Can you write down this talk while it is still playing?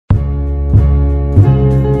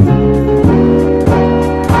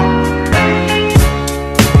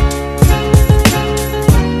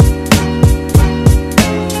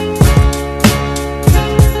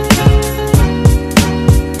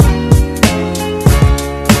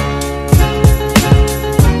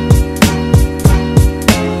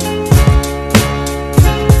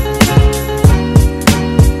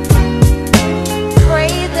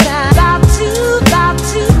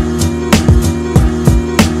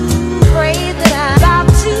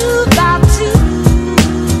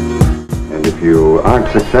aren't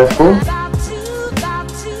successful,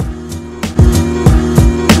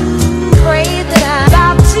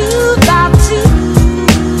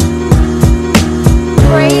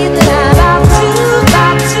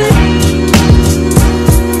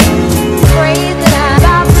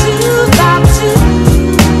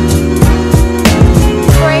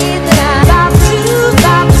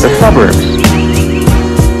 the suburbs.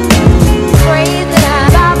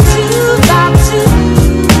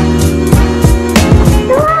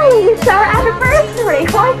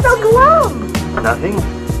 Nothing.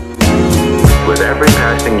 With every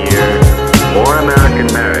passing year, more American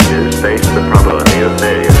marriages face the probability of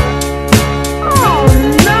failure. Oh,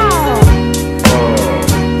 no!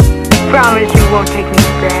 Promise you won't take me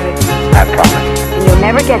for granted. I promise. And you'll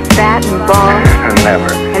never get fat and bald.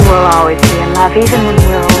 Never. And we'll always be in love, even when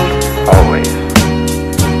we're old. Always.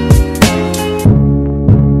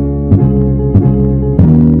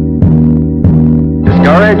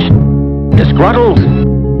 Discouraged? Disgruntled?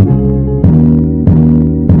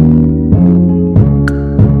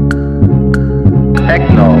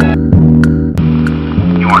 Techno.